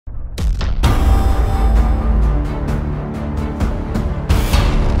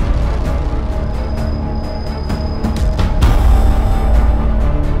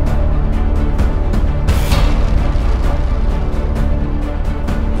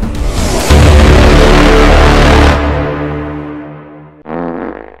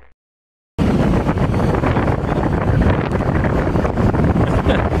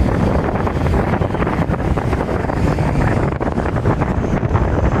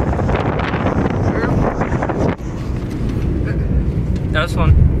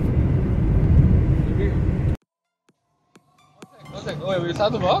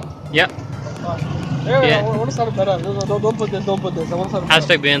start the vlog? Yeah. Hey, I want to start it better. Don't put this, don't put this. I want to start it better.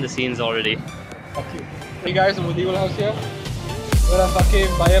 Hashtag behind the scenes already. Fuck you. Hey guys, the medieval house here. Where I'm fucking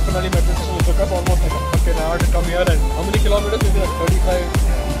Bayapanali metro station. It took us almost like a fucking hour to come here. And how many kilometers? Maybe like 35.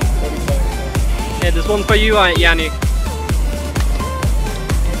 Yeah, this one's for you, Yanni.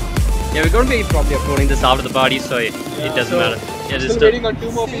 Yeah, we're going to be probably uploading this after the party, so it doesn't matter. Yeah, still waiting on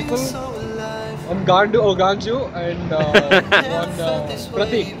 2 more people. One Ganju and one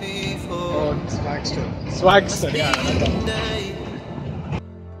Pratik. Swagster. Yeah.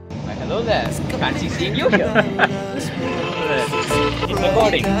 Hello there. Fancy seeing you here. It's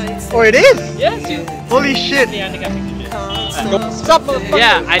recording. Oh, it is? Yes. Holy shit. Stop, motherfucker.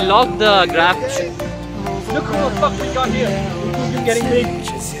 Yeah, I logged the graph. Look who the fuck we got here. You're getting big.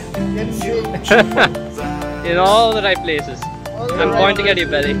 In all the right places. I'm pointing at you,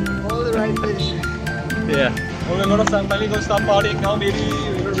 Betty. All the right places. Yeah. We're gonna finally go start partying now. Maybe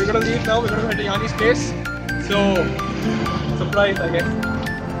we're gonna leave now. We're gonna head to Yanni's place. So, surprise, I guess.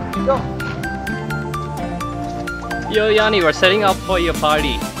 Go. Yo, Yanni, we're setting up for your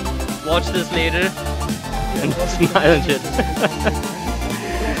party. Watch this later and smile and shit.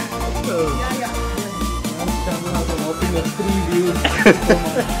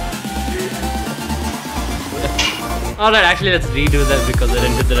 Alright, actually let's redo that because I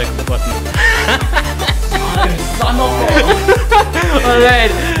didn't hit the record button. Son of a...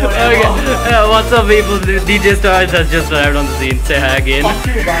 Alright, okay. What's up people, DJ Stars has just arrived on the scene. Say hi again.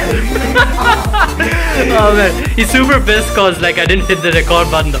 Oh man, he's super pissed cause like I didn't hit the record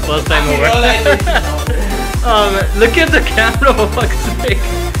button the first time over. Oh man, look at the camera for fuck's sake.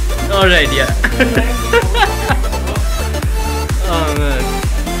 Alright, yeah. Oh man.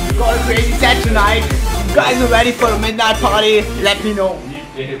 Got a crazy set tonight. You guys are ready for a midnight party? Let me know.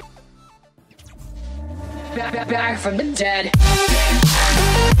 Back from the dead.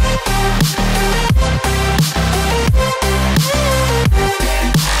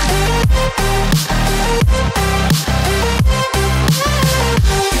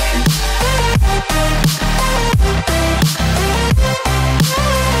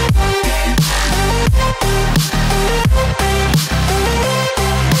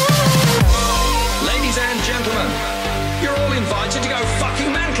 Ladies and gentlemen, you're all invited to go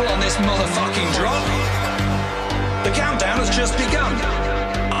fucking mental on this motherfucking drop. The countdown has just begun.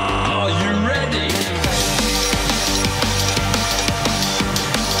 Are you ready?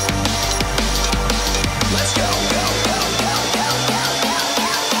 Let's go, go, go, go, go, go.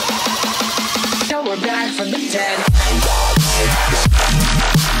 Now we're back from the dead.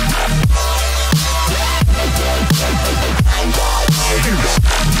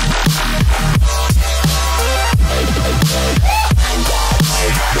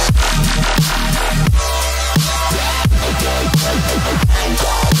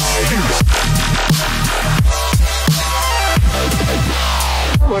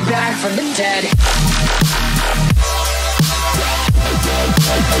 We're back from the dead.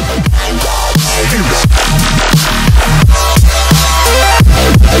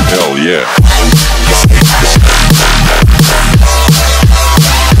 Hell yeah.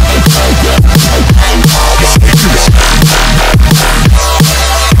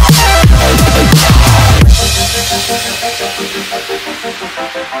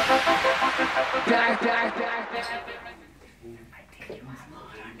 Back.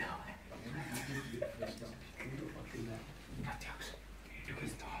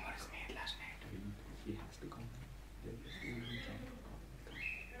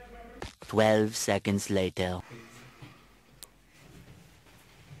 "12 seconds later.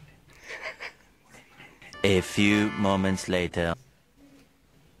 A few moments later.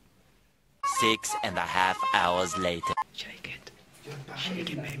 6.5 hours later. Shake it. Shake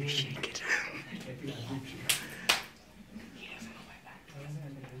it, baby. Shake it.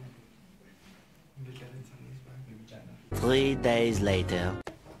 3 days later.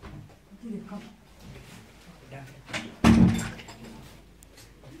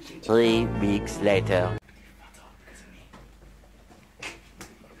 Three weeks later.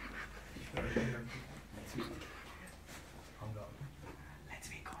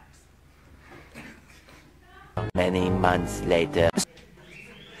 Many months later.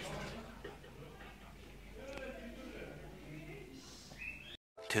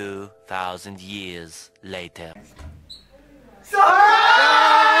 2,000 years later.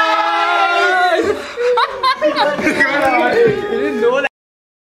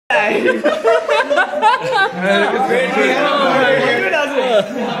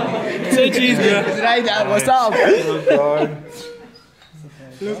 Say cheese, bro. It's right there. What's up? Oh god.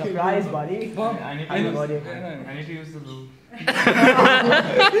 Surprise, buddy. I need to use the loo.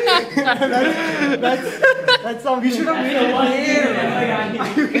 That's some. We should have made it one here.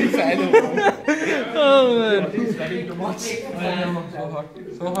 Oh man. It's very too much. So hot.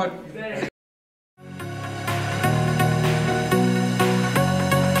 So hot.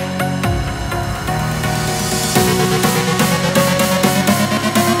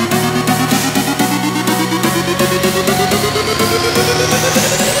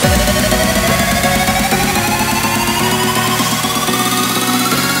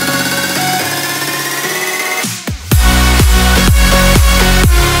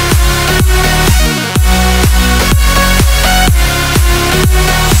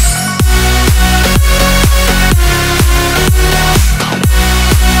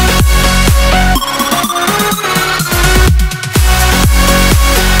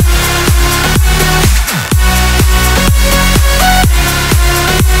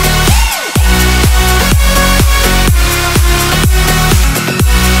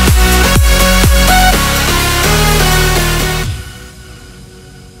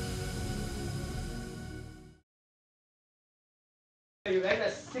 You guys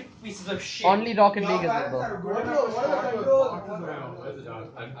are sick pieces of shit. Only Rocket League is it though.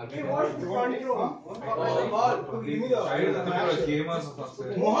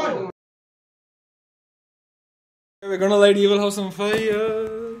 We're gonna light Evil House on fire.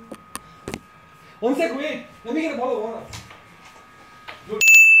 One sec, wait. Let me get a bottle of water.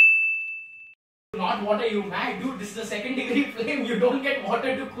 Not water, you mad, dude. This is a 2nd degree flame. You don't get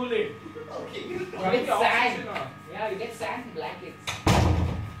water to cool it. Okay. You get sand. Yeah, you get sand blankets.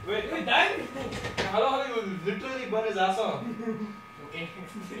 Wait, done? Hello, you literally burn his ass off. Okay.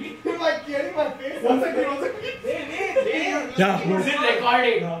 Am I getting my face? One second. Wait. Is it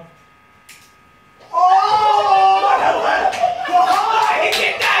recording?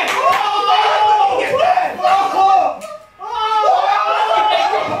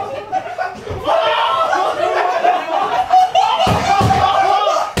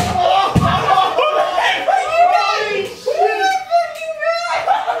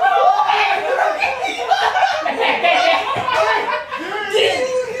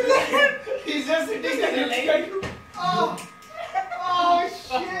 He's just sitting there like, oh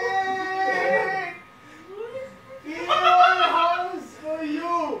shit! Evil house for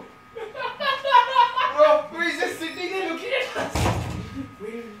you! Bro, he's just sitting there looking at us.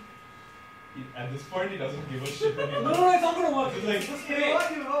 At this point, he doesn't give a shit anymore. No, it's not gonna work. It's like, Just hey, work.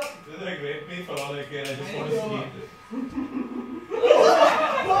 this is like rape me for all I care. I just want to sleep.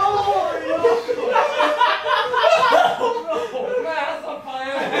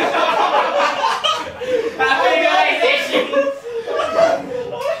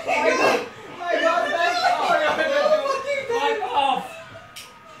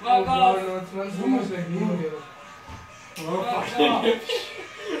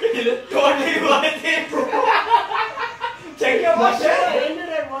 Totally worth it. Check your motion.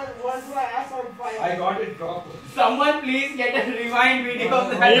 I got it dropped. Someone please get a rewind video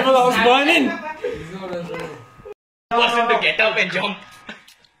of that. Evil House burning. Person to get up and jump.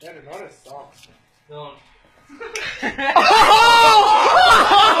 Yeah, not his socks. No.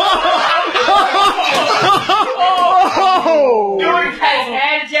 Dude has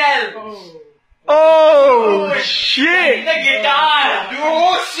hair gel. Oh shit! The guitar.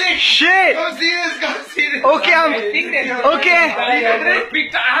 Oh shit! Go serious. Okay,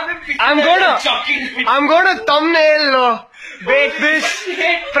 I'm gonna thumbnail bake this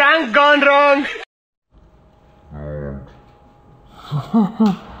prank gone wrong.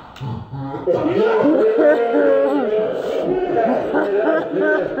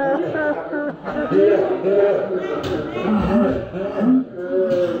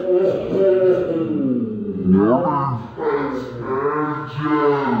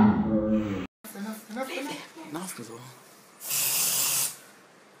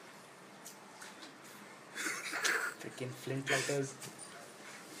 Freaking flintlighters.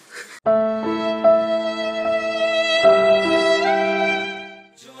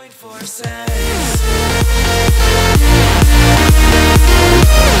 Join forces.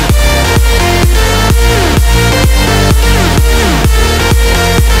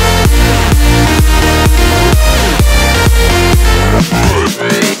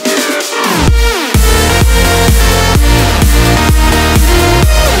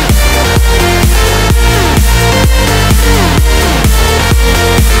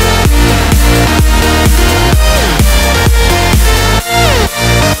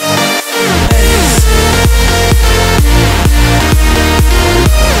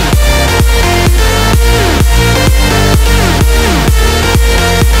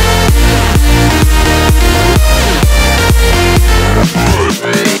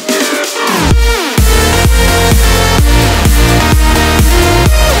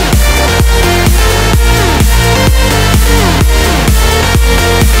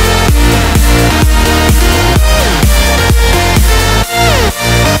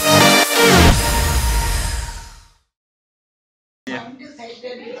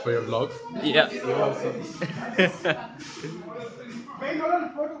 for your vlog. Yeah.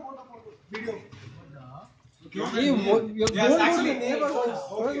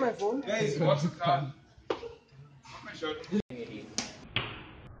 Where's my phone? Guys, what's the car? My shirt.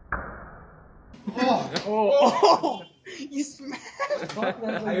 Oh! You smashed!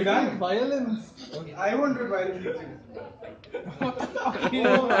 Are you done? Violence. Okay. I won't do violence. What the fuck?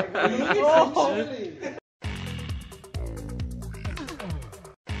 Oh my god.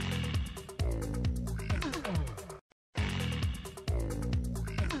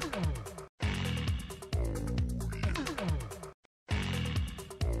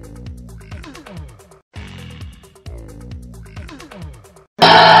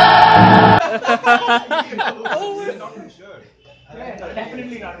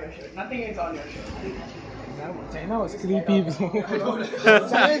 Definitely not your shirt. Nothing is on your shirt. China was creepy. China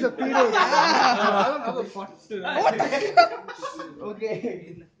is a pedo. I don't have a fuck. What the shit?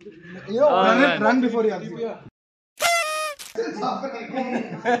 Okay. You know, run before you abuse. Hey,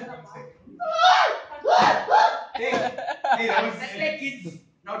 that's like kids.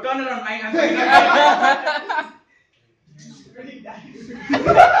 Now turn around, I'm going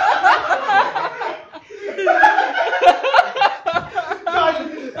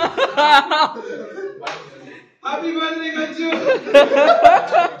Happy birthday, Manju!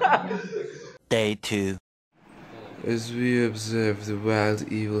 Day 2. As we observe the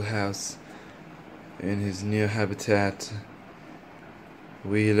wild evil house in his new habitat,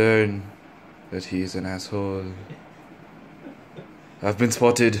 we learn that he is an asshole. I've been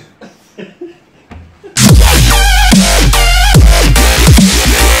spotted.